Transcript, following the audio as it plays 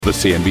The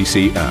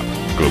CNBC app.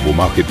 Global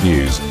market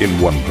news in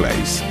one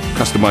place.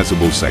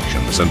 Customizable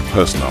sections and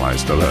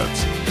personalized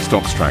alerts.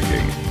 Stocks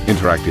tracking,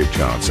 interactive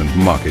charts and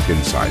market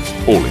insights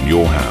all in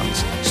your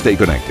hands. Stay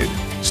connected.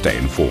 Stay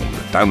informed.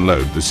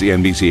 Download the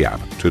CNBC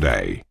app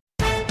today.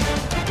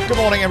 Good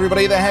morning,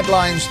 everybody. The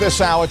headlines this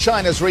hour.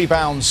 China's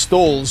rebound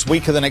stalls.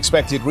 Weaker than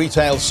expected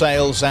retail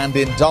sales and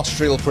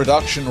industrial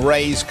production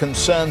raise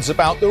concerns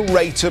about the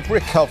rate of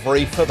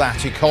recovery for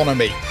that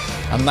economy.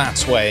 And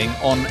that's weighing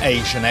on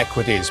Asian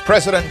equities.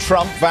 President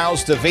Trump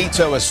vows to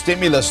veto a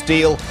stimulus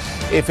deal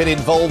if it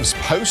involves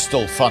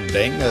postal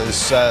funding as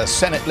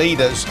Senate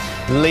leaders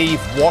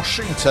leave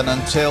Washington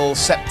until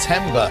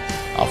September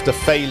after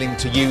failing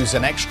to use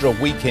an extra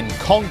week in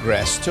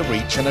Congress to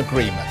reach an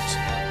agreement.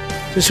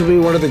 This will be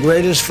one of the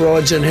greatest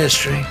frauds in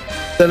history.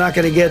 They're not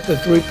going to get the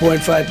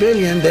 $3.5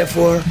 billion,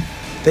 therefore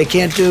they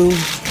can't do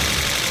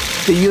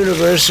the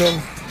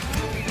universal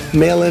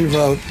mail-in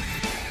vote.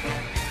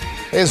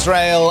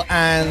 Israel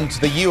and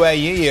the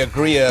UAE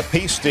agree a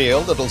peace deal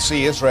that'll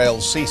see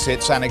Israel cease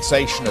its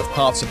annexation of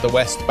parts of the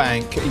West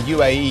Bank.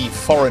 UAE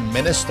Foreign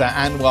Minister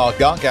Anwar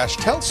Gargash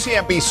tells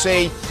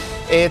CNBC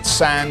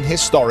it's an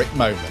historic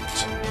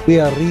moment.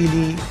 We are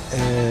really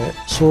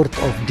sort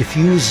of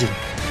diffusing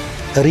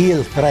a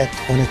real threat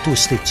on a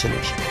two-state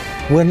solution.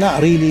 We're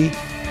not really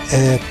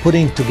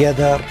putting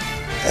together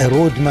a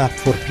roadmap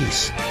for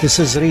peace. This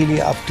is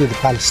really up to the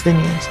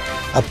Palestinians,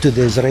 up to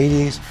the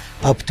Israelis,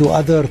 up to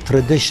other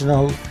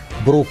traditional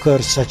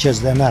brokers such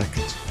as the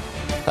Americans.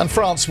 And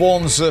France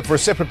warns of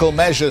reciprocal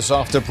measures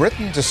after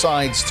Britain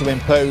decides to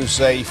impose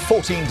a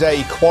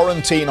 14-day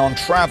quarantine on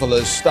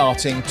travellers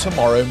starting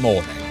tomorrow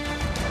morning.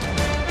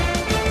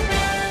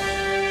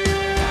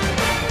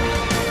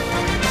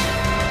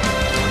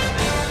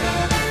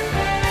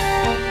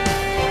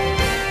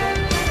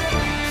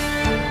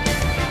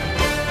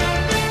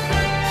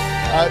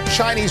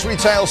 Chinese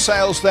retail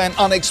sales then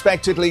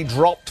unexpectedly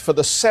dropped for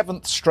the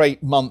seventh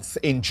straight month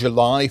in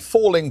July,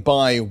 falling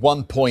by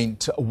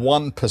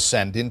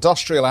 1.1%.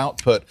 Industrial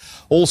output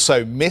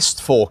also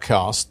missed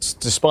forecasts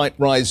despite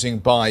rising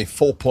by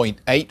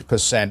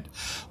 4.8%,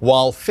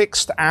 while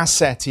fixed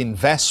asset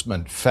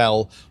investment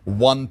fell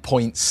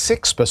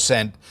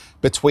 1.6%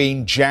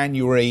 between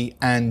January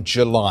and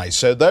July.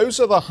 So those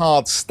are the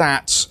hard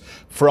stats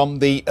from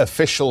the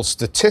official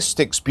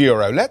Statistics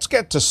Bureau. Let's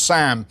get to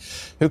Sam,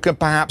 who can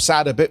perhaps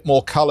add a bit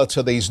more colour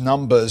to these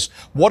numbers.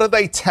 What do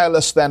they tell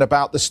us then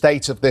about the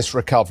state of this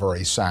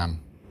recovery,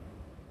 Sam?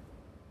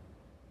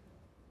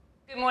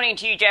 Good morning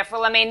to you, Jeff.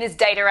 Well, I mean, this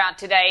data out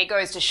today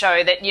goes to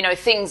show that,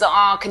 things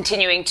are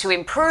continuing to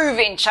improve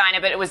in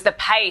China, but it was the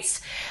pace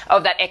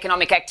of that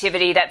economic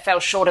activity that fell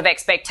short of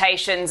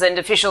expectations. And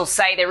officials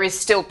say there is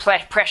still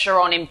pressure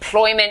on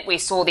employment. We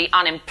saw the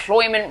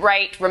unemployment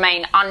rate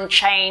remain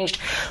unchanged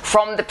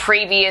from the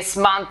previous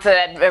month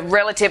at a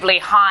relatively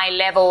high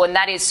level. And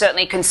that is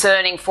certainly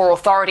concerning for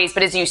authorities.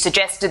 But as you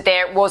suggested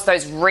there, it was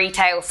those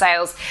retail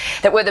sales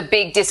that were the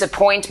big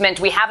disappointment.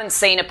 We haven't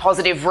seen a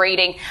positive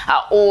reading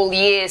all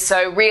year.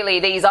 So really,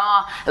 these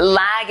are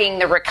lagging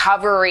the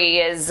recovery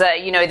as,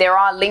 there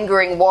are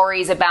lingering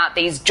worries about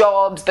these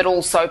jobs, but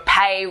also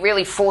pay,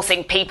 really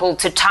forcing people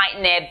to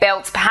tighten their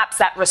belts. Perhaps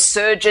that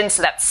resurgence,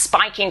 that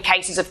spike in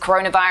cases of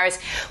coronavirus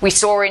we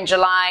saw in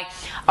July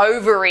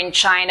over in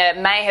China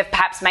may have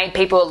perhaps made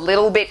people a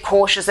little bit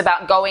cautious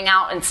about going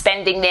out and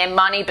spending their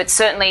money. But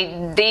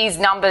certainly these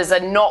numbers are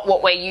not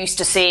what we're used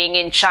to seeing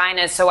in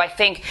China. So I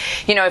think,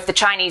 if the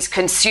Chinese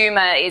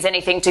consumer is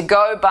anything to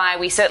go by,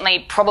 we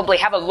certainly probably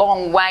have a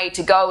long way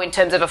to go in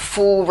terms of a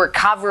full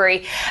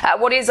recovery.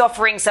 What is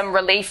offering some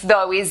relief,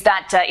 though, is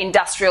that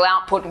industrial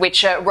output,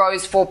 which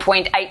rose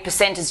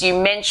 4.8%, as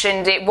you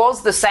mentioned. It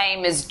was the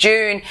same as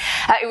June.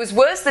 It was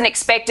worse than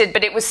expected,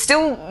 but it was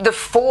still the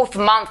fourth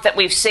month that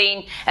we've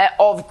seen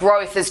of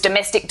growth, as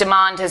domestic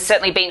demand has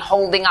certainly been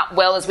holding up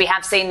well, as we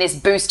have seen this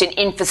boost in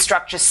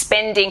infrastructure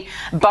spending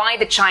by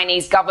the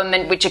Chinese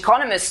government, which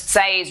economists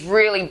say is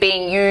really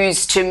being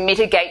used to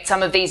mitigate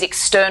some of these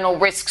external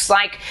risks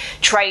like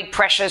trade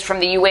pressures from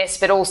the US,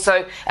 but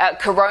also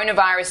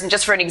coronavirus. And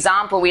just for an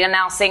example, we are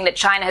now seeing that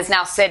China has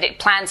now said it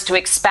plans to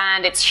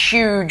expand its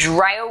huge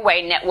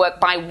railway network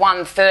by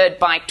 1/3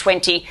 by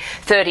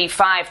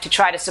 2035 to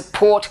try to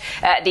support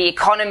the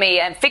economy.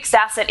 And fixed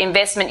asset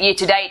investment year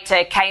to date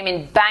came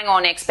in bang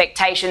on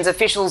expectations.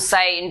 Officials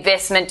say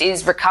investment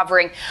is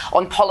recovering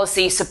on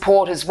policy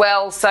support as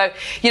well. So,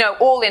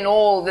 all in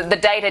all, the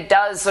data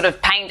does sort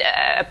of paint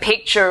a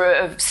picture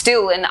of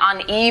still an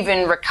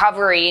uneven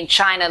recovery in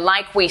China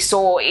like we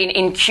saw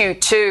in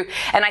Q2.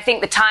 And I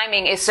think the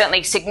timing is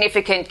certainly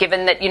significant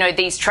given that,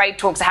 these trade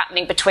talks are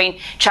happening between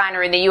China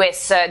and the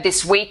US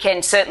this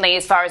weekend. Certainly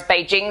as far as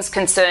Beijing's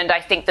concerned,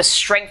 I think the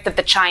strength of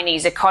the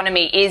Chinese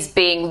economy is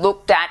being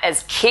looked at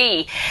as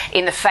key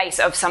in the face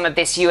of some of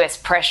this US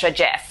pressure,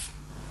 Jeff.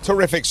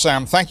 Terrific,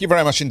 Sam. Thank you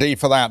very much indeed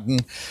for that.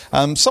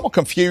 And somewhat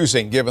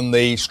confusing given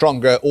the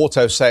stronger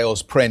auto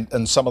sales print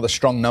and some of the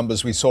strong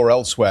numbers we saw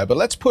elsewhere. But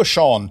let's push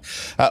on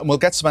and we'll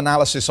get some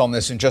analysis on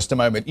this in just a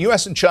moment.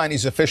 US and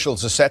Chinese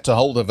officials are set to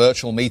hold a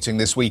virtual meeting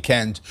this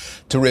weekend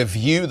to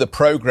review the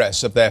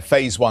progress of their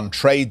Phase 1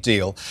 trade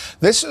deal.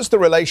 This as the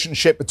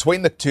relationship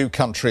between the two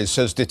countries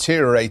has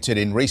deteriorated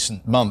in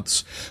recent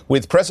months,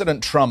 with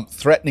President Trump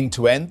threatening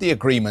to end the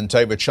agreement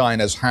over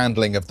China's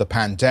handling of the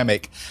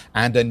pandemic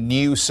and a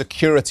new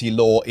security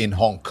law in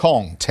Hong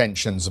Kong.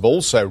 Tensions have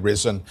also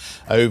risen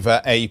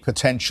over a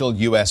potential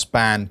US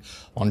ban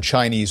on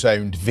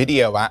Chinese-owned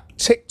video app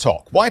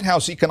TikTok. White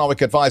House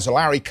economic advisor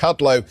Larry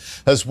Kudlow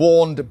has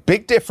warned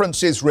big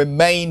differences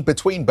remain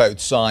between both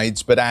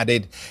sides, but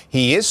added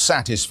he is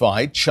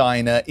satisfied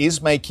China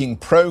is making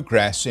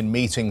progress in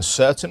meeting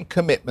certain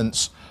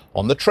commitments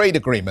on the trade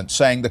agreement,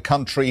 saying the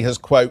country has,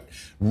 quote,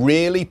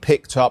 really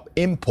picked up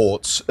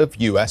imports of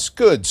US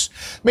goods.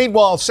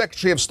 Meanwhile,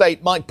 Secretary of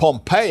State Mike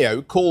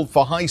Pompeo called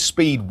for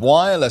high-speed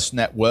wireless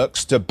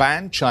networks to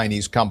ban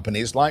Chinese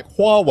companies like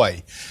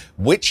Huawei,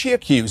 which he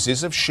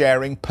accuses of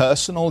sharing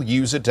personal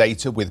user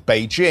data with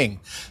Beijing.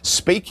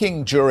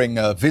 Speaking during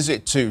a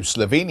visit to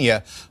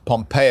Slovenia,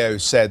 Pompeo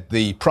said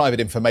the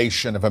private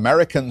information of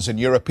Americans and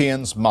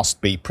Europeans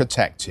must be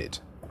protected.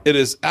 It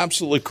is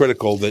absolutely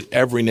critical that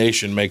every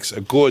nation makes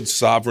a good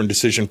sovereign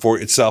decision for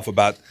itself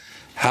about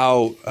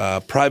how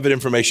private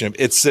information of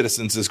its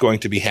citizens is going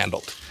to be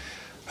handled.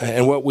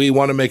 And what we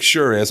want to make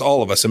sure is,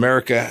 all of us,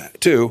 America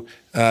too,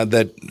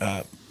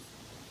 that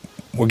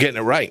we're getting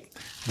it right.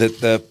 That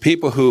the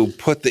people who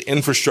put the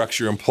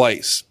infrastructure in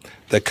place,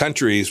 the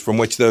countries from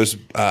which those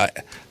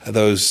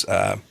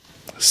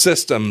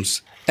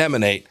systems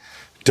emanate,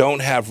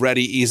 don't have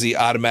ready, easy,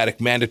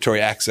 automatic,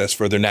 mandatory access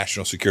for their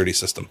national security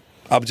system.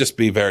 I'll just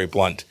be very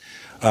blunt.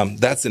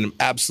 That's an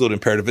absolute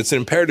imperative. It's an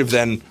imperative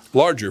then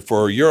larger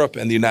for Europe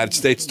and the United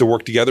States to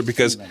work together,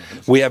 because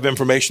we have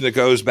information that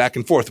goes back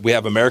and forth. We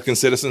have American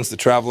citizens that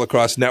travel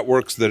across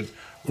networks that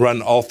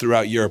run all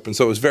throughout Europe. And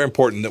so it was very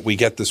important that we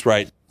get this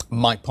right.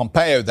 Mike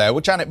Pompeo there.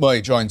 Well, Janet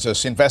Murray joins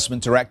us,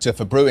 Investment Director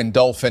for Brewin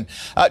Dolphin.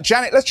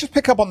 Janet, let's just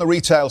pick up on the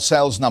retail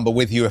sales number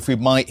with you, if we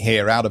might,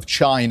 here out of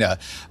China.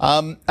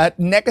 At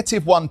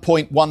negative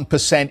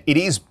 1.1%, it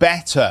is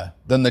better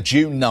than the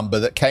June number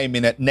that came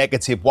in at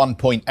negative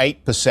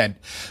 1.8%.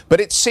 But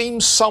it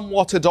seems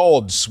somewhat at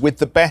odds with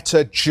the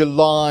better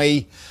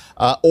July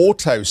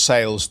auto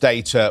sales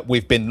data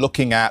we've been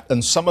looking at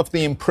and some of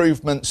the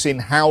improvements in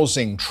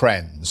housing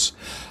trends.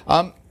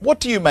 What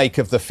do you make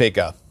of the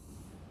figure?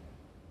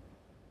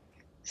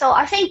 So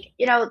I think,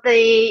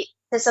 the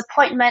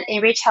disappointment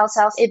in retail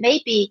sales, it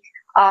may be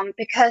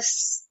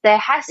because there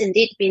has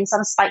indeed been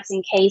some spikes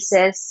in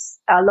cases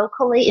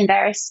locally in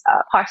various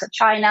parts of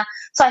China.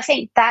 So I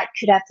think that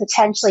could have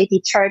potentially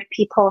deterred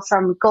people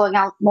from going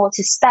out more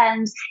to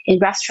spend in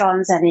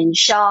restaurants and in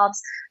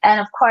shops. And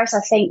of course,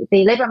 I think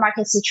the labor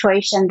market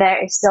situation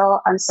there is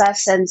still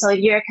uncertain. So if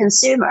you're a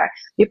consumer,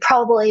 you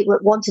probably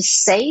would want to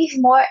save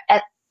more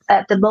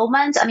at the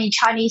moment. I mean,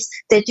 Chinese,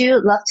 they do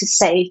love to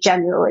save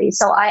generally.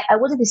 So I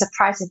wouldn't be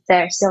surprised if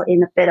they're still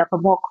in a bit of a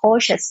more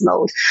cautious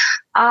mode.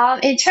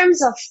 In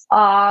terms of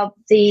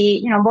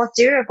the more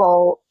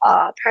durable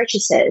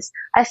purchases,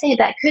 I think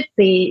that could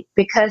be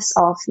because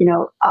of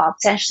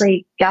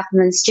potentially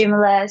government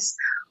stimulus.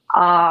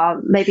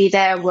 Maybe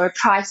there were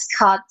price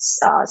cuts,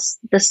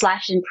 the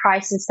slash in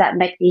prices that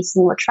make these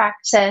more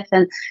attractive.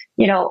 And,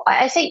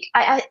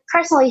 I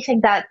personally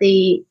think that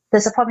the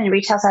disappointment in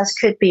retail sales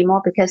could be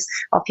more because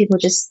of people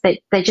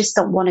they just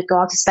don't want to go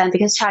out to spend,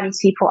 because Chinese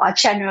people are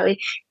generally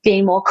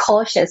being more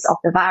cautious of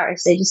the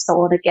virus. They just don't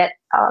want to get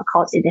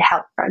caught in the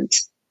health front.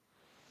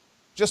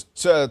 Just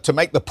to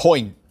make the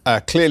point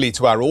clearly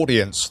to our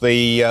audience,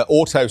 the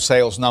auto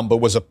sales number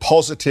was a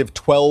positive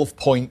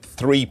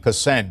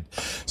 12.3%.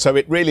 So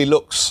it really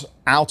looks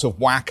out of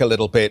whack a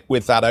little bit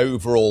with that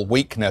overall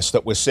weakness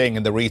that we're seeing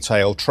in the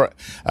retail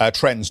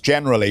trends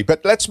generally.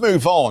 But let's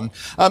move on.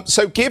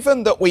 So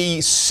given that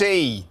we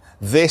see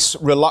this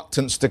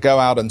reluctance to go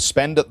out and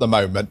spend at the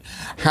moment,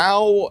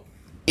 how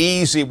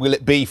easy will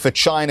it be for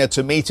China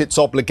to meet its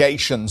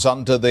obligations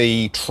under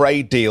the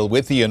trade deal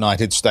with the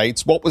United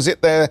States? What was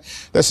it they're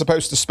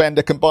supposed to spend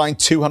a combined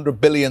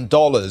 $200 billion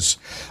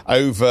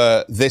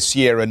over this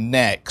year and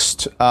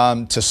next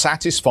to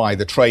satisfy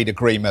the trade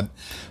agreement?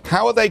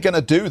 How are they going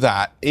to do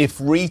that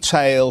if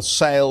retail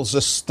sales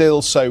are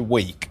still so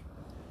weak?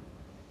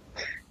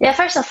 Yeah,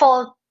 first of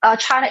all,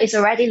 China is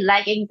already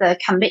lagging the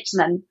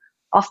commitment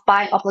of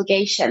buying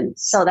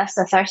obligations. So that's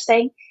the first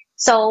thing.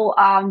 So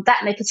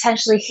that may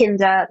potentially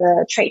hinder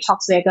the trade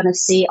talks we're going to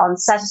see on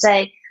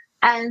Saturday.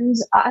 And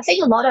I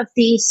think a lot of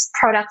these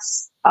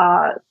products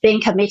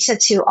being committed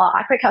to are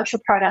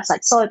agricultural products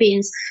like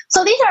soybeans.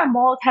 So these are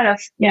more kind of,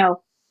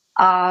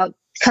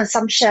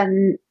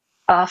 consumption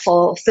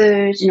for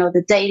food,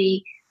 the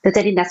daily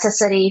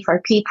necessity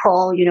for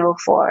people,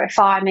 for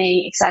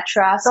farming,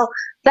 etc. So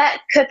that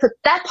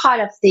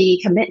part of the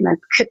commitment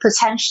could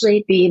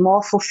potentially be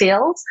more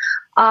fulfilled.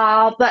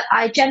 But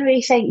I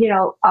generally think,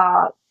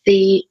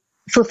 the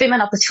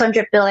fulfillment of the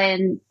 200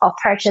 billion of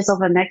purchase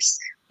over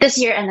this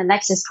year and the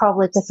next is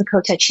probably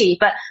difficult to achieve.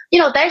 But,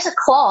 there's a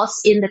clause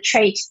in the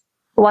trade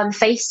one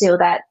phase deal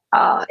that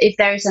if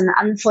there's an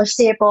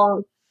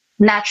unforeseeable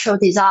natural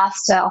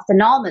disaster or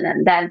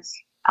phenomenon, then,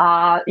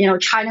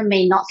 China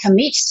may not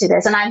commit to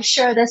this. And I'm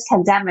sure this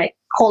pandemic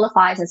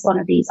qualifies as one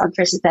of these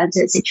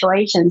unprecedented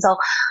situations. So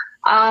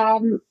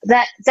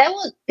that there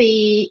would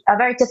be a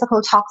very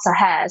difficult talks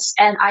ahead.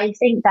 And I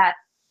think that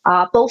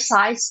both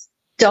sides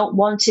don't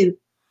want to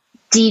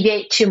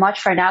deviate too much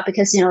for now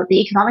because,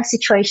 the economic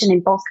situation in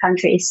both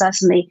countries is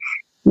certainly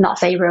not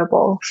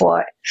favorable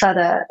for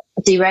further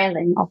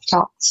derailing of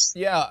talks.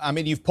 Yeah, I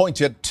mean, you've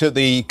pointed to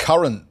the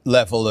current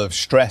level of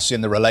stress in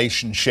the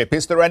relationship.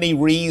 Is there any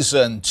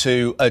reason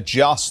to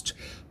adjust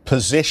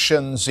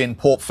positions in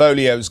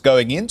portfolios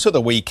going into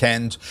the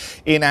weekend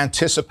in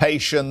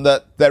anticipation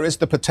that there is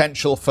the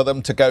potential for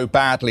them to go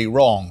badly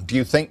wrong? Do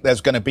you think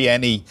there's going to be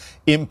any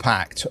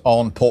impact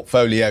on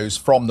portfolios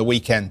from the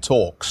weekend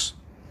talks?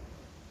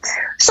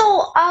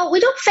 So we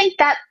don't think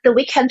that the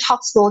weekend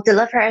talks will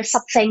deliver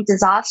something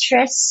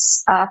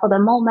disastrous for the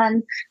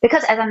moment,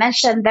 because as I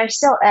mentioned, there's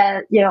still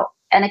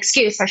an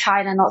excuse for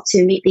China not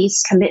to meet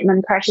these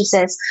commitment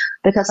purchases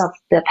because of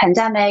the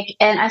pandemic.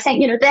 And I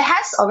think, there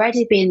has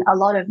already been a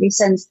lot of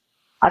recent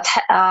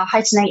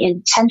heightening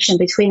in tension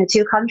between the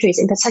two countries,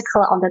 in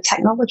particular on the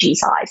technology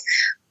side.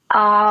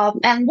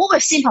 And what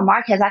we've seen from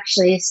markets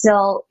actually is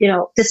still,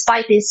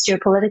 despite this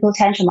geopolitical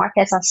tension,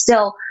 markets are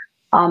still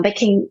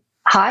making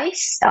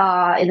highs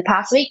in the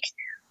past week.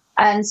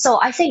 And so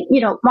I think,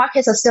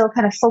 markets are still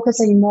kind of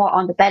focusing more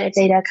on the better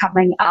data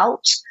coming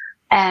out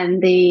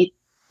and the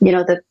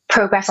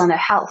progress on the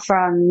health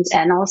front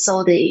and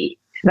also the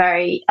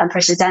very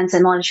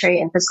unprecedented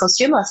monetary and fiscal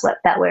stimulus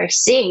that we're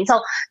seeing.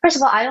 So first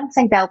of all, I don't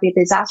think there will be a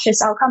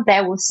disastrous outcome.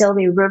 There will still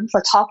be room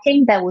for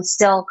talking. There will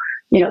still,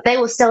 they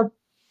will still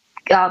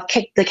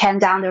kick the can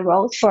down the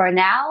road for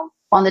now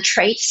on the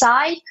trade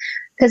side,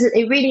 because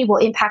it really will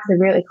impact the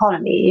real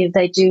economy if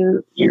they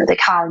do, they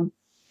can't,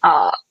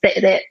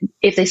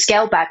 if they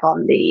scale back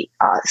on the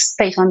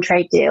phase one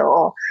trade deal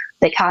or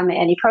they can't make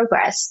any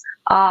progress.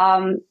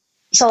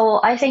 So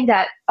I think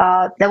that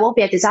there won't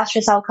be a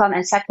disastrous outcome.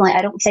 And secondly,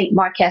 I don't think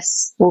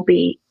markets will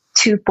be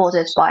too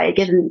bothered by it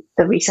given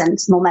the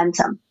recent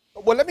momentum.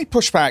 Well, let me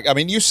push back. I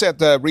mean, you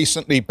said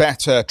recently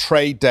better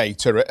trade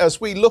data.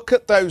 As we look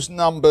at those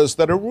numbers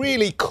that are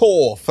really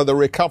core for the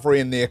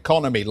recovery in the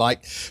economy,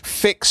 like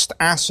fixed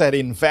asset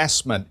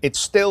investment, it's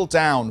still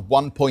down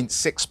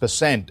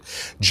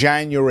 1.6%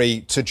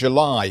 January to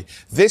July.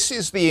 This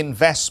is the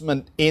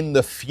investment in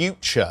the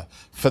future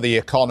for the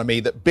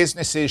economy that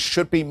businesses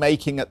should be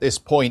making at this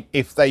point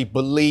if they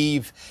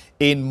believe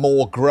in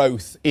more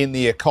growth in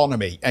the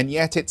economy. And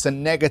yet it's a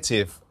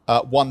negative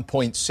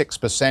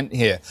 1.6%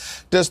 here.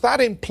 Does that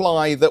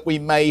imply that we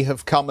may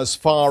have come as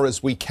far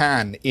as we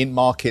can in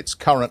markets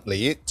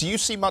currently? Do you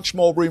see much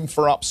more room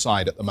for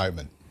upside at the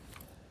moment?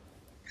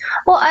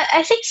 Well,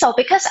 I think so,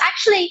 because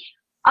actually,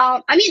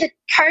 the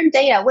current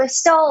data, we're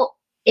still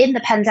in the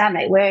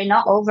pandemic. We're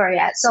not over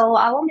yet. So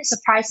I won't be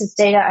surprised if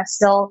data are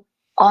still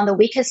on the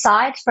weaker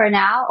side for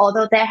now,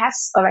 although there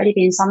has already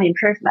been some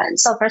improvement.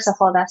 So first of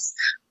all, that's,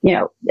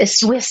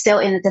 we're still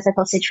in a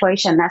difficult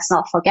situation. Let's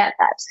not forget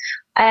that.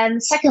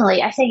 And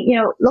secondly, I think,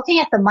 looking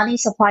at the money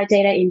supply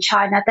data in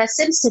China, there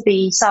seems to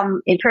be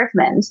some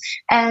improvement.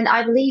 And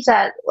I believe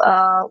that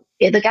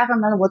the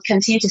government would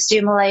continue to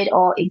stimulate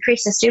or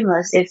increase the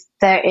stimulus if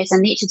there is a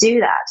need to do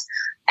that.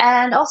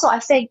 And also, I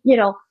think,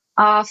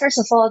 first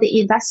of all,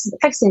 the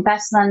fixed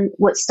investment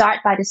would start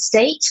by the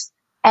state.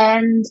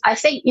 And I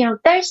think,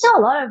 there's still a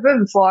lot of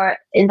room for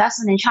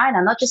investment in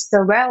China, not just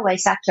the railway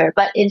sector,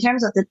 but in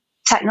terms of the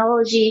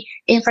technology,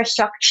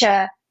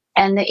 infrastructure,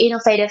 and the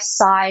innovative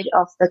side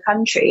of the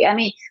country. I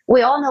mean,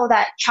 we all know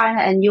that China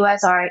and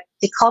US are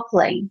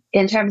decoupling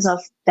in terms of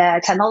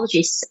the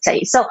technology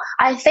state. So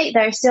I think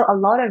there's still a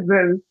lot of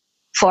room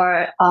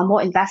for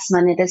more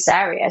investment in this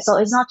area. So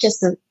it's not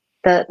just the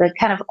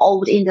kind of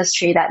old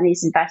industry that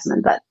needs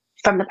investment, but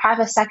from the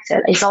private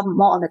sector, it's all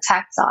more on the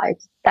tech side.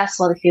 That's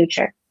for the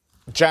future.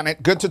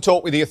 Janet, good to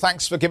talk with you.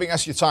 Thanks for giving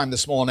us your time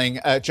this morning.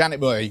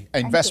 Janet Mui,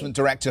 Investment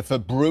Director for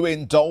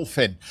Brewin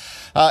Dolphin.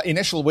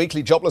 Initial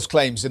weekly jobless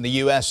claims in the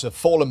US have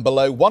fallen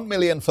below 1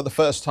 million for the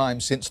first time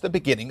since the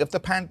beginning of the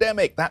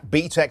pandemic. That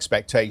beat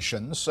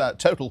expectations.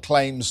 Total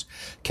claims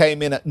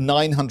came in at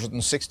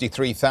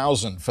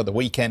 963,000 for the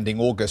week ending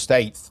August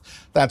 8th.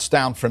 That's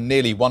down from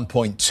nearly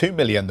 1.2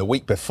 million the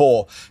week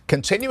before.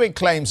 Continuing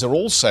claims are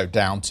also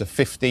down to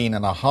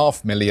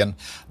 15.5 million.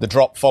 The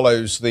drop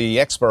follows the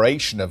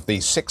expiration of the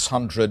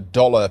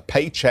 $600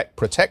 Paycheck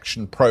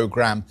Protection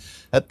Program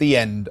at the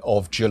end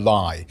of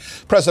July.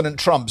 President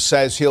Trump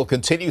says he'll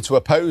continue to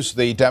oppose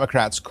the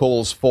Democrats'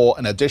 calls for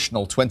an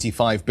additional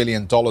 $25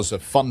 billion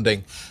of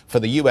funding for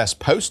the U.S.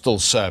 Postal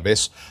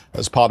Service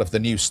as part of the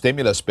new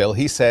stimulus bill.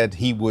 He said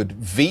he would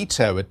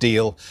veto a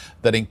deal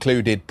that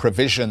included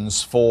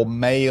provisions for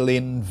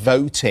mail-in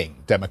voting.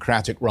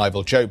 Democratic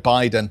rival Joe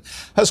Biden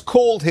has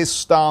called his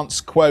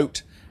stance,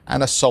 quote,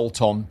 an assault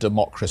on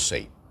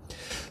democracy.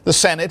 The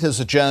Senate has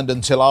adjourned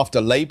until after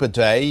Labor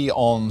Day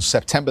on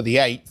September the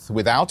 8th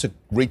without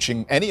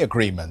reaching any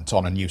agreement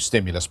on a new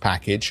stimulus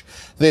package.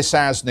 This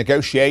as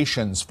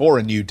negotiations for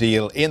a new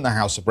deal in the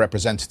House of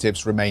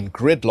Representatives remain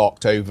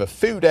gridlocked over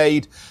food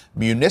aid,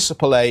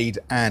 municipal aid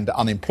and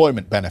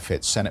unemployment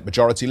benefits. Senate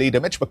Majority Leader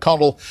Mitch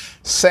McConnell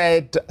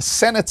said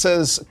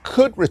senators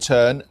could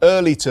return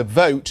early to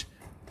vote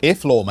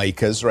if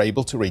lawmakers are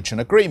able to reach an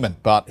agreement,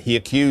 but he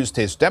accused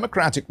his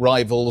Democratic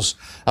rivals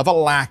of a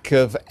lack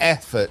of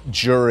effort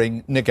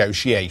during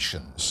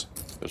negotiations.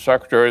 The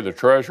Secretary of the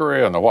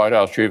Treasury and the White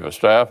House Chief of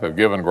Staff have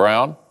given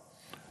ground.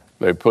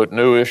 They've put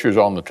new issues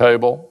on the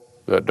table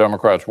that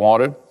Democrats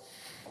wanted.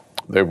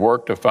 They've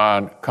worked to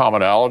find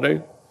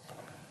commonality,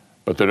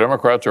 but the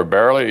Democrats are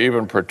barely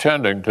even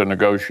pretending to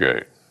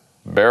negotiate.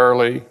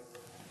 Barely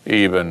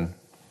even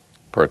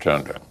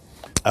pretending.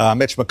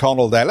 Mitch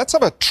McConnell there. Let's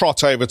have a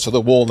trot over to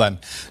the wall then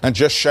and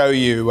just show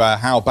you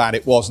how bad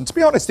it was. And to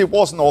be honest, it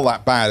wasn't all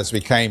that bad as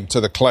we came to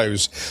the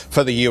close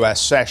for the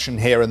US session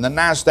here. And the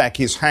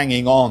Nasdaq is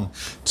hanging on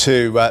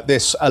to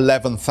this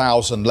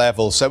 11,000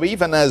 level. So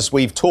even as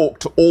we've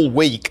talked all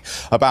week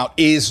about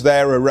is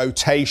there a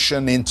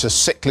rotation into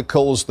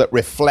cyclicals that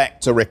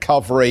reflect a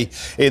recovery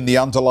in the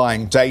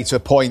underlying data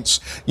points,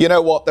 you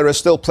know what? There are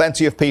still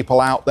plenty of people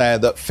out there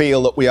that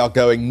feel that we are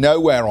going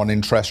nowhere on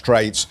interest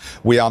rates.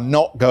 We are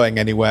not going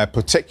anywhere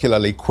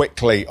particularly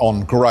quickly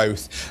on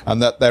growth,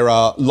 and that there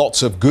are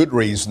lots of good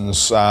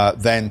reasons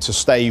then to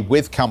stay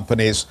with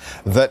companies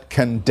that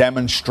can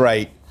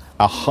demonstrate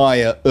a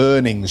higher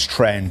earnings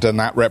trend, and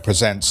that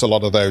represents a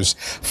lot of those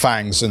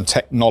FANGs and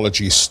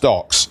technology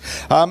stocks.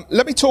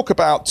 Let me talk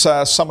about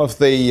some of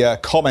the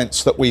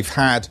comments that we've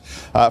had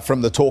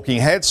from the talking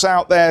heads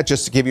out there,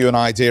 just to give you an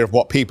idea of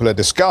what people are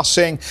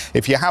discussing.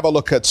 If you have a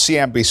look at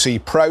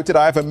CNBC Pro, did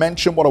I ever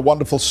mention what a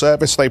wonderful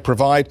service they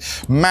provide?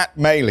 Matt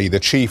Maley, the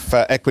chief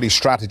equity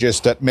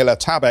strategist at Miller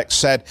Tabak,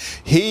 said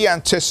he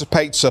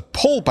anticipates a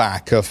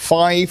pullback of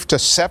 5 to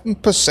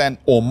 7%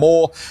 or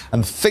more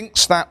and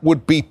thinks that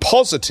would be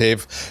positive.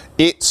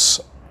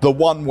 It's the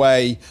one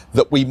way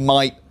that we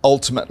might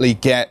ultimately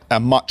get a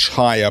much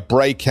higher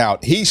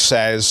breakout. He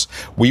says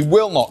we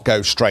will not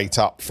go straight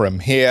up from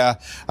here.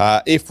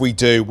 If we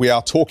do, we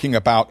are talking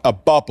about a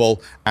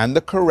bubble and the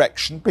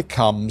correction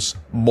becomes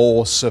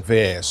more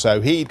severe.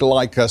 So he'd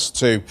like us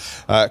to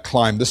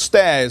climb the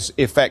stairs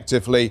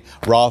effectively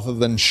rather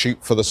than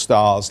shoot for the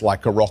stars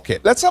like a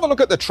rocket. Let's have a look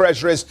at the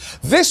treasuries.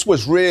 This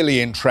was really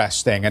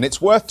interesting and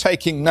it's worth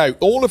taking note.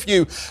 All of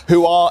you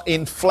who are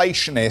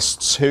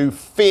inflationists who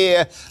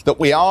fear that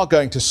we are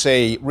going to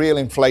see real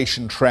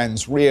inflation trends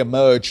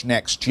re-emerge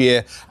next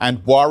year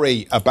and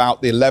worry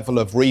about the level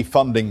of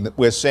refunding that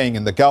we're seeing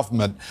in the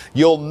government,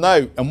 you'll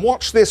note, and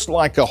watch this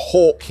like a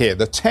hawk here,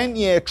 the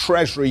 10-year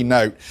Treasury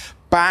note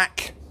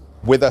back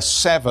with a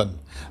 7.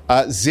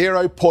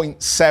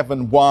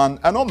 0.71,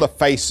 and on the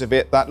face of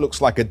it, that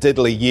looks like a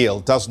diddly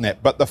yield, doesn't it?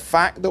 But the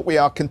fact that we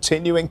are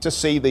continuing to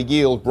see the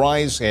yield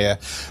rise here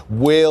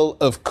will,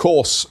 of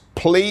course,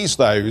 please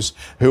those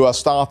who are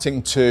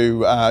starting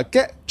to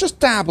just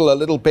dabble a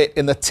little bit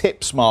in the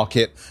tips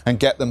market and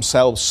get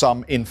themselves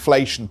some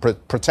inflation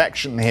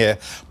protection here.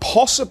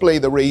 Possibly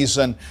the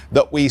reason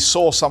that we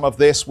saw some of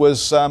this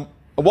was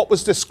what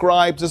was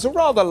described as a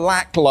rather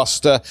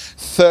lackluster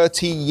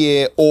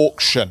 30-year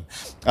auction.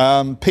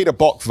 Peter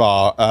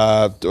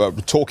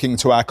Bokvar, talking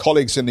to our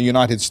colleagues in the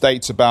United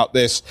States about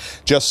this,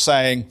 just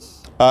saying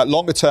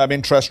longer-term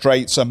interest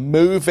rates are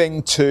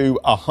moving to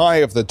a high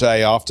of the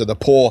day after the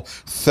poor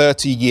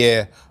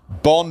 30-year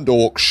bond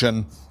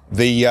auction.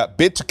 The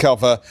bid to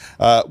cover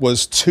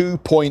was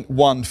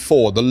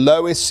 2.14, the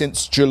lowest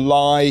since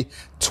July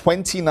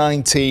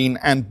 2019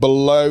 and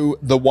below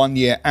the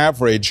one-year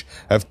average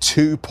of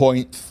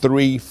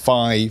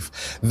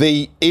 2.35.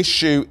 The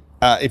issue,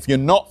 if you're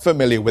not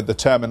familiar with the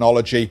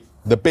terminology,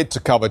 the bid to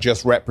cover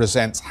just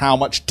represents how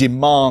much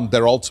demand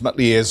there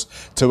ultimately is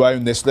to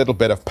own this little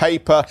bit of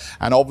paper.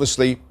 And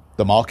obviously,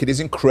 the market is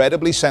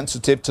incredibly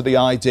sensitive to the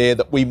idea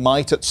that we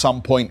might at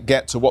some point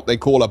get to what they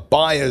call a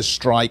buyer's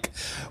strike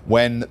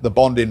when the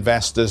bond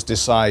investors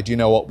decide, you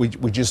know what,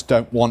 we just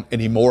don't want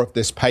any more of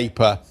this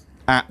paper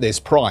at this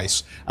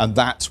price. And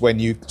that's when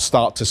you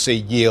start to see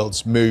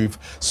yields move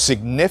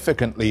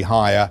significantly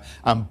higher.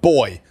 And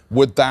boy,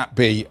 would that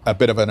be a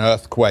bit of an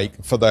earthquake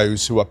for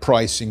those who are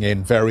pricing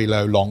in very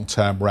low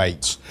long-term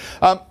rates.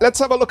 Let's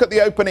have a look at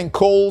the opening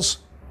calls.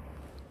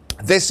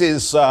 This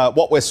is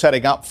what we're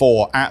setting up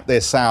for at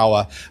this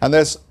hour. And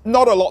there's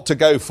not a lot to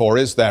go for,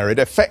 is there? It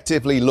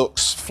effectively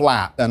looks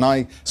flat. And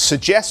I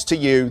suggest to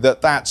you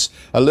that that's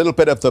a little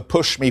bit of the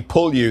push me,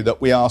 pull you that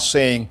we are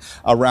seeing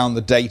around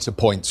the data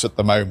points at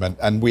the moment.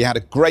 And we had a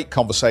great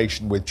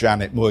conversation with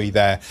Janet Mui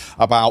there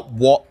about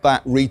what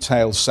that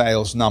retail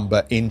sales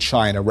number in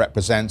China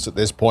represents at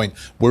this point.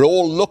 We're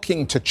all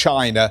looking to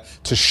China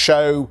to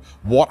show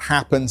what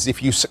happens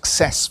if you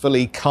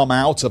successfully come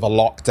out of a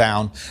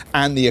lockdown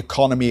and the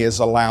economy is is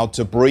allowed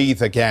to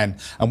breathe again.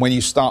 And when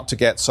you start to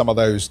get some of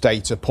those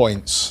data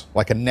points,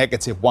 like a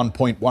negative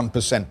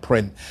 1.1%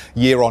 print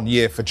year on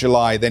year for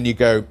July, then you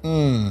go,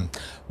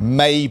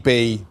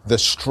 maybe the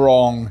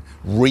strong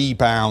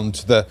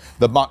rebound,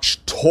 the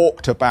much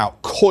talked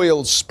about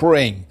coiled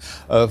spring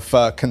of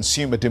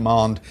consumer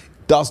demand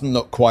doesn't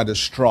look quite as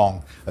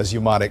strong as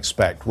you might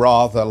expect,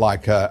 rather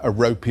like a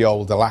ropey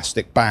old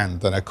elastic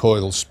band than a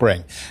coiled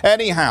spring.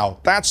 Anyhow,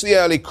 that's the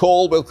early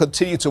call. We'll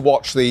continue to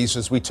watch these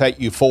as we take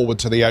you forward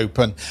to the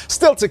open.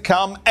 Still to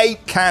come,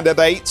 8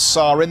 candidates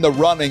are in the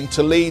running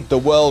to lead the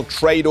World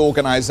Trade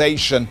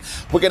Organization.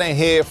 We're going to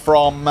hear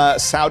from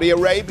Saudi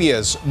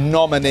Arabia's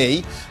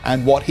nominee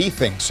and what he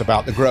thinks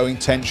about the growing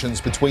tensions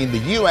between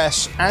the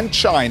US and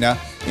China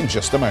in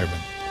just a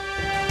moment.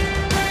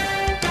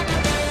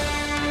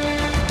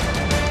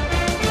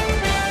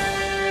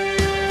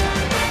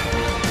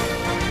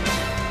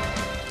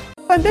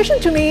 Ambition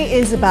to me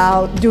is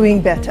about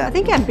doing better. I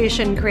think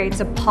ambition creates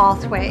a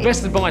pathway. The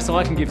best advice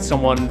I can give to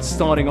someone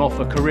starting off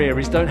a career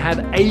is don't have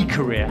a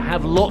career,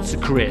 have lots of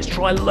careers,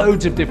 try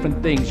loads of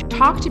different things.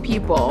 Talk to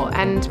people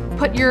and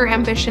put your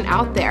ambition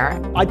out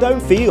there. I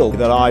don't feel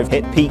that I've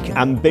hit peak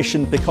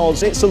ambition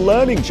because it's a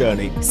learning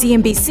journey.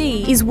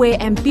 CNBC is where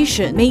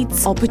ambition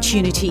meets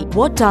opportunity.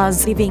 What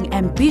does living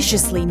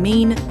ambitiously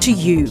mean to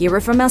you? Hear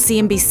it from our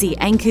CNBC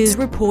anchors,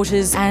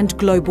 reporters and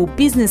global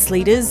business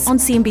leaders on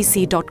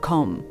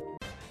CNBC.com.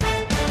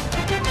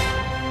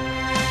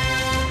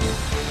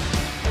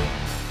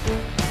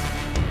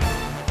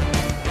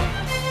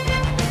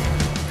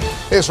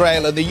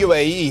 Israel and the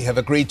UAE have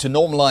agreed to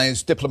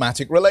normalise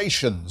diplomatic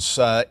relations.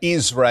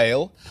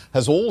 Israel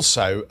has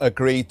also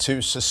agreed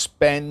to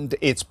suspend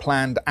its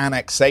planned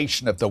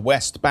annexation of the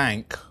West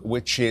Bank,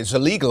 which is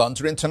illegal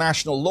under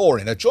international law.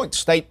 In a joint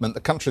statement,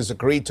 the countries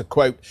agreed to,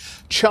 quote,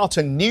 chart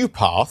a new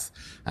path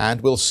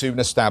and will soon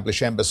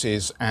establish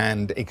embassies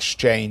and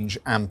exchange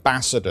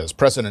ambassadors.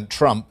 President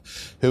Trump,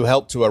 who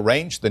helped to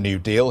arrange the new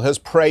deal, has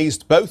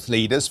praised both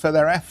leaders for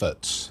their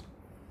efforts.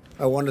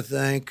 I want to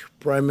thank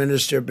Prime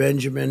Minister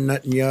Benjamin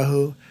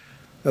Netanyahu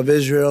of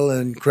Israel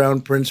and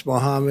Crown Prince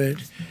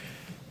Mohammed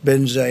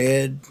bin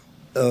Zayed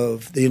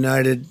of the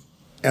United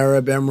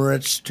Arab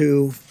Emirates,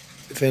 two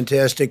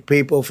fantastic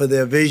people, for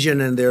their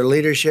vision and their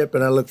leadership.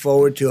 And I look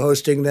forward to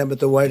hosting them at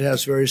the White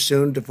House very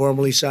soon to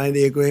formally sign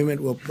the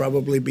agreement. We'll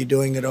probably be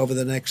doing it over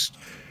the next,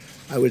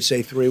 I would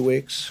say, 3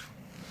 weeks.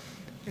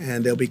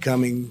 And they'll be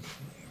coming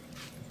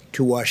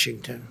to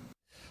Washington.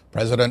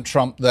 President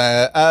Trump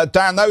there.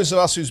 Dan, those of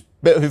us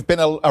who've been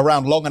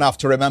around long enough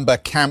to remember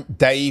Camp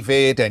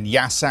David and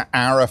Yasser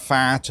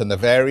Arafat and the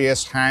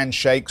various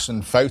handshakes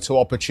and photo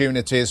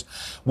opportunities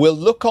will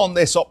look on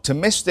this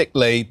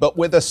optimistically, but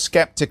with a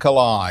skeptical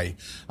eye.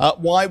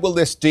 Why will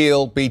this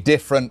deal be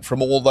different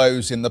from all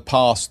those in the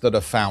past that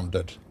have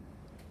foundered?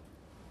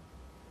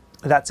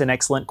 That's an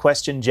excellent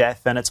question,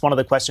 Jeff, and it's one of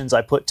the questions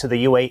I put to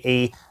the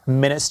UAE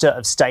Minister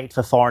of State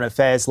for Foreign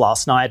Affairs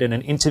last night in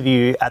an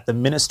interview at the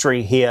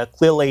ministry here.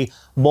 Clearly,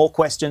 more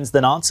questions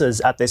than answers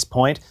at this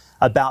point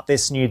about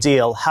this new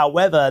deal.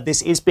 However,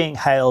 this is being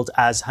hailed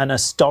as an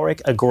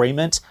historic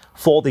agreement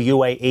for the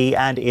UAE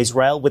and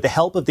Israel with the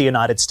help of the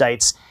United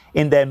States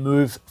in their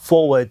move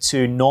forward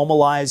to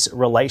normalize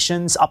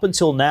relations. Up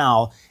until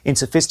now, in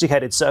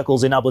sophisticated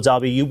circles in Abu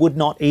Dhabi, you would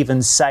not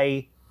even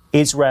say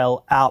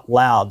Israel out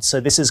loud. So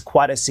this is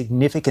quite a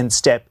significant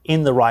step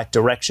in the right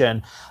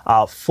direction.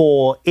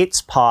 For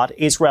its part,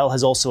 Israel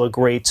has also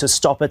agreed to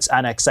stop its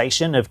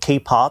annexation of key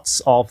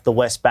parts of the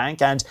West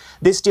Bank. And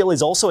this deal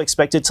is also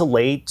expected to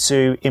lead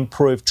to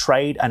improved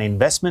trade and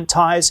investment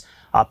ties,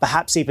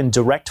 perhaps even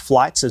direct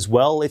flights as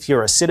well. If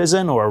you're a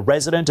citizen or a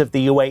resident of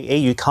the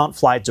UAE, you can't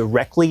fly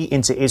directly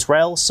into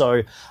Israel.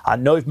 So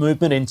no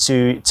movement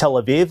into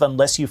Tel Aviv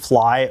unless you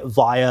fly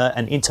via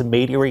an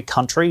intermediary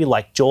country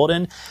like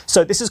Jordan.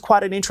 So this is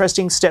quite an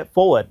interesting step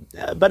forward.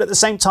 But at the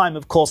same time,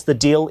 of course, the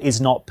deal is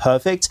not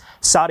perfect.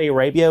 Saudi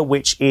Arabia,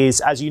 which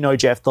is, as you know,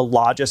 Jeff, the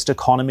largest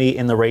economy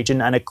in the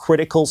region and a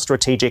critical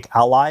strategic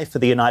ally for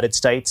the United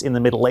States in the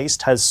Middle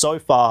East, has so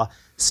far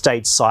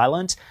stayed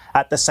silent.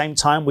 At the same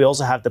time, we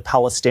also have the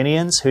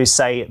Palestinians who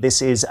say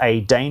this is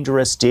a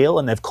dangerous deal,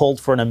 and they've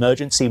called for an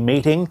emergency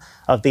meeting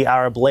of the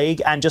Arab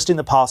League. And just in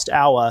the past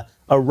hour,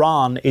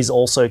 Iran is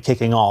also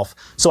kicking off.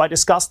 So I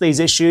discussed these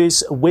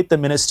issues with the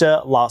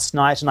minister last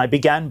night, and I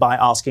began by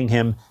asking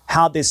him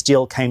how this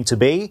deal came to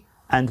be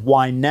and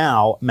why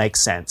now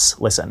makes sense.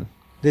 Listen.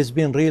 There's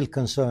been real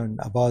concern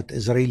about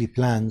Israeli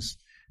plans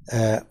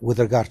with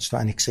regards to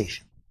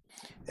annexation.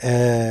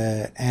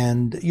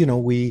 And, you know,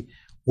 we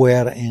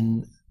were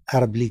in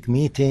Arab League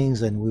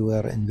meetings and we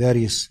were in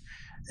various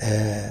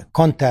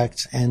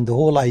contacts, and the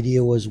whole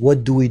idea was,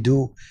 what do we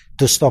do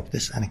to stop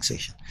this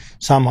annexation?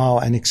 Somehow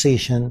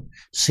annexation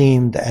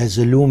seemed as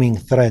a looming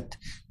threat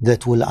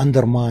that will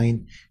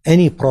undermine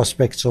any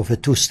prospects of a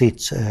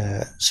two-state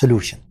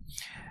solution.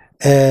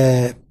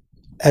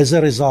 As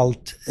a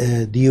result,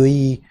 the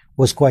UAE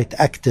was quite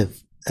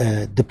active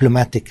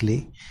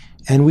diplomatically,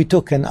 and we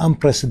took an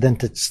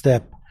unprecedented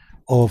step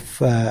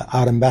of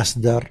our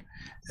ambassador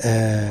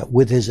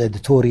with his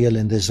editorial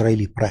in the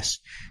Israeli press,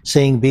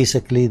 saying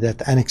basically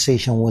that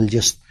annexation will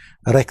just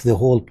wreck the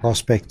whole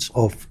prospects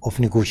of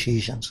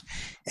negotiations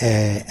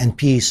and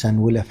peace,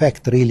 and will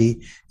affect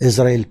really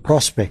Israel's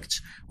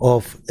prospects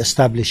of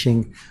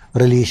establishing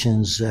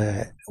relations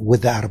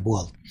with the Arab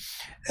world.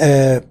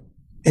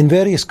 In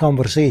various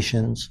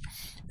conversations,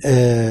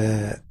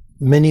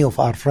 many of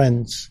our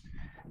friends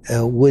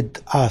would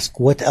ask,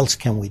 what else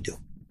can we do?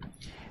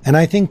 And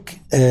I think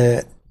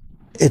the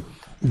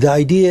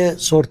idea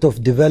sort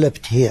of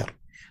developed here.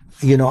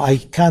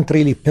 I can't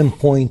really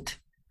pinpoint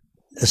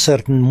a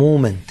certain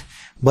moment,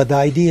 but the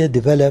idea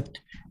developed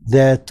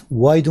that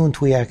why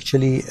don't we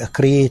actually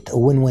create a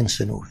win-win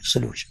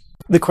solution?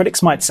 The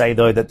critics might say,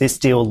 though, that this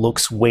deal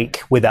looks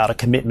weak without a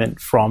commitment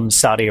from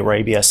Saudi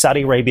Arabia.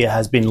 Saudi Arabia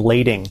has been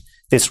leading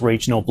this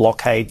regional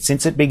blockade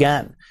since it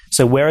began.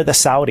 So where are the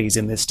Saudis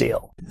in this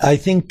deal? I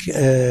think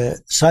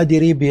Saudi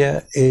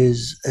Arabia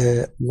is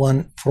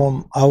one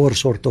from our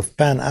sort of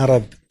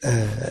pan-Arab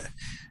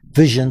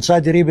vision.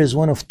 Saudi Arabia is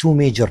one of two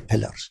major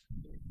pillars.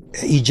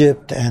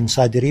 Egypt and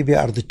Saudi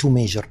Arabia are the two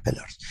major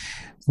pillars.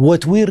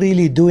 What we're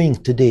really doing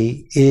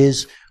today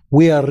is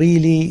we are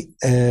really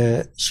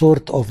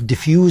sort of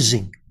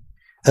diffusing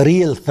a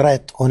real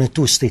threat on a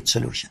two-state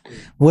solution.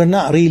 We're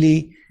not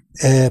really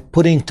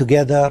putting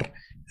together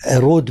a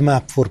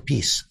roadmap for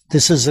peace.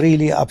 This is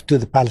really up to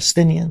the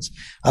Palestinians,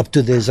 up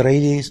to the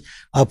Israelis,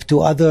 up to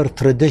other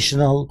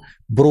traditional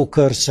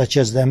brokers such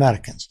as the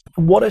Americans.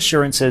 What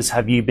assurances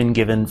have you been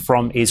given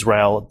from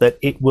Israel that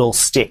it will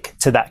stick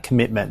to that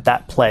commitment,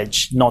 that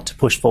pledge not to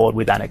push forward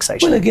with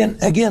annexation? Well,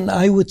 again,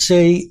 I would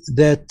say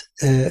that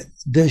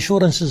the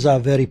assurances are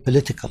very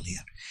political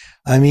here.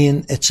 I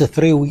mean, it's a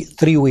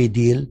three-way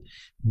deal.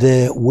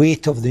 The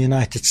weight of the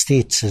United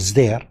States is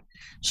there.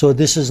 So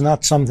this is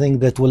not something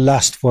that will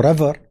last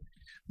forever,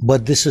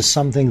 but this is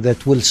something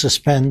that will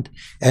suspend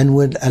and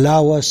will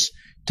allow us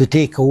to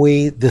take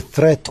away the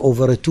threat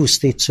over a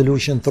two-state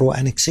solution through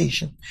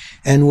annexation,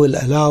 and will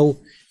allow,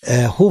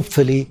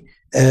 hopefully,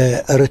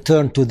 a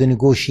return to the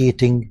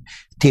negotiating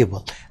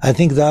table. I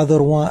think the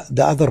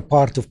other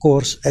part, of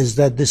course, is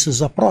that this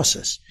is a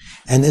process,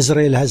 and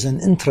Israel has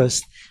an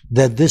interest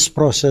that this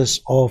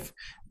process of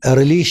a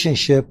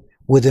relationship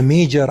with a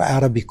major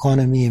Arab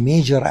economy, a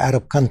major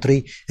Arab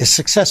country, is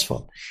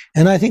successful.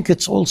 And I think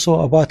it's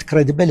also about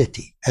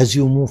credibility. As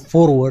you move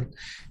forward,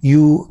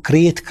 you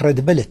create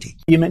credibility.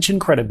 You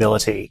mentioned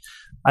credibility.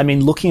 I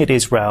mean, looking at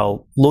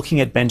Israel,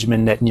 looking at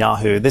Benjamin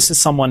Netanyahu, this is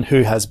someone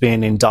who has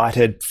been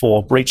indicted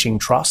for breaching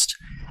trust,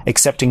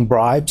 accepting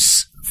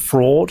bribes,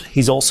 fraud.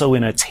 He's also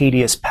in a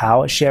tedious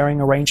power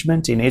sharing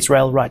arrangement in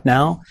Israel right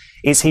now.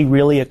 Is he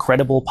really a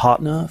credible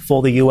partner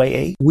for the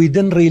UAE? We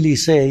didn't really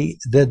say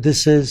that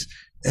this is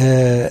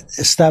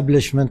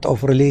establishment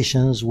of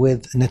relations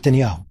with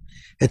Netanyahu.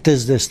 It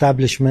is the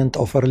establishment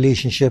of a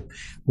relationship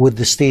with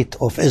the state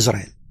of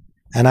Israel.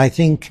 And I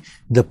think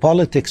the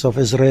politics of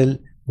Israel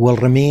will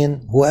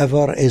remain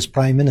whoever is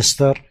prime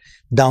minister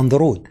down the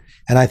road.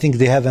 And I think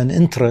they have an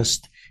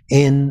interest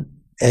in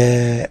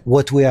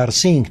what we are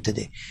seeing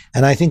today.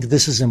 And I think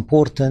this is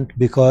important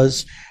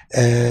because,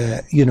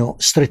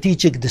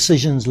 strategic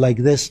decisions like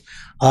this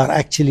are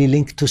actually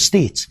linked to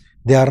states.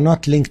 They are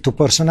not linked to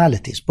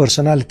personalities.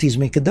 Personalities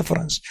make a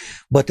difference.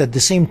 But at the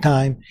same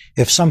time,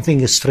 if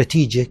something is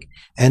strategic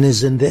and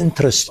is in the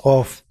interest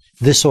of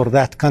this or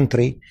that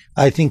country,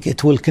 I think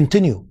it will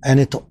continue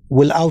and it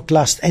will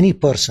outlast any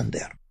person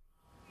there.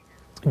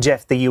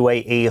 Jeff, the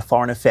UAE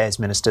Foreign Affairs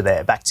Minister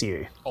there. Back to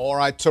you. All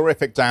right,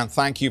 terrific, Dan.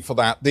 Thank you for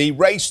that. The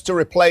race to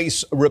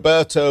replace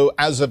Roberto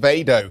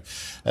Azevedo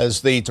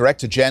as the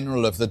Director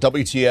General of the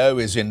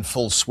WTO is in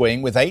full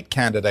swing, with 8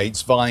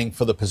 candidates vying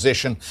for the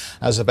position.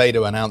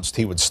 Azevedo announced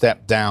he would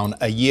step down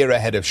a year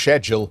ahead of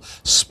schedule,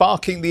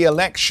 sparking the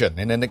election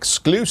in an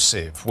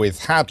exclusive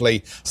with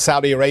Hadley.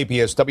 Saudi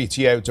Arabia's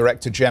WTO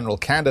Director General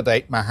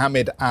candidate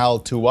Mohammed Al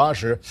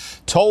Tuwajer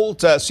told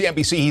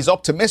CNBC he's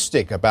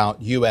optimistic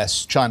about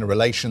US-China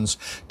relations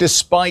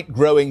despite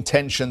growing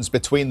tensions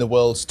between the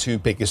world's two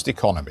biggest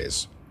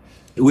economies.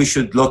 We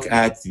should look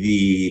at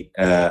the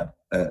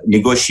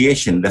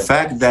negotiation. The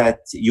fact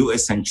that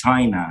US and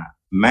China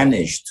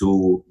managed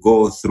to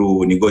go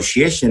through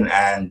negotiation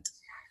and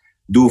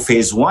do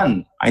phase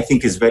 1, I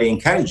think is very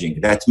encouraging.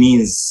 That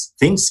means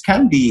things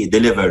can be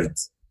delivered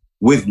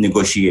with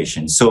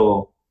negotiation.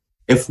 So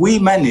if we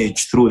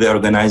manage through the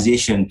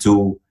organization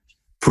to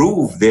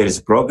prove there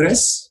is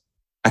progress,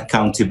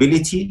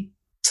 accountability,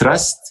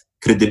 trust,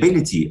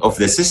 credibility of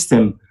the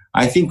system,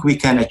 I think we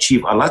can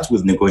achieve a lot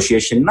with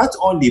negotiation, not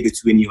only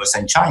between US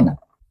and China,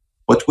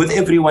 but with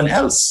everyone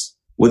else,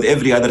 with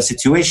every other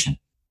situation.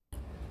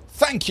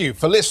 Thank you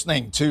for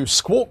listening to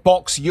Squawk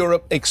Box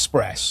Europe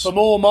Express. For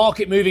more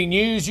market-moving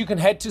news, you can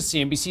head to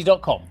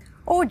CNBC.com.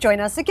 Or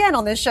join us again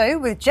on this show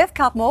with Jeff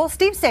Cutmore,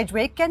 Steve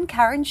Sedgwick and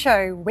Karen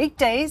Cho,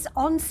 weekdays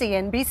on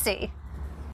CNBC.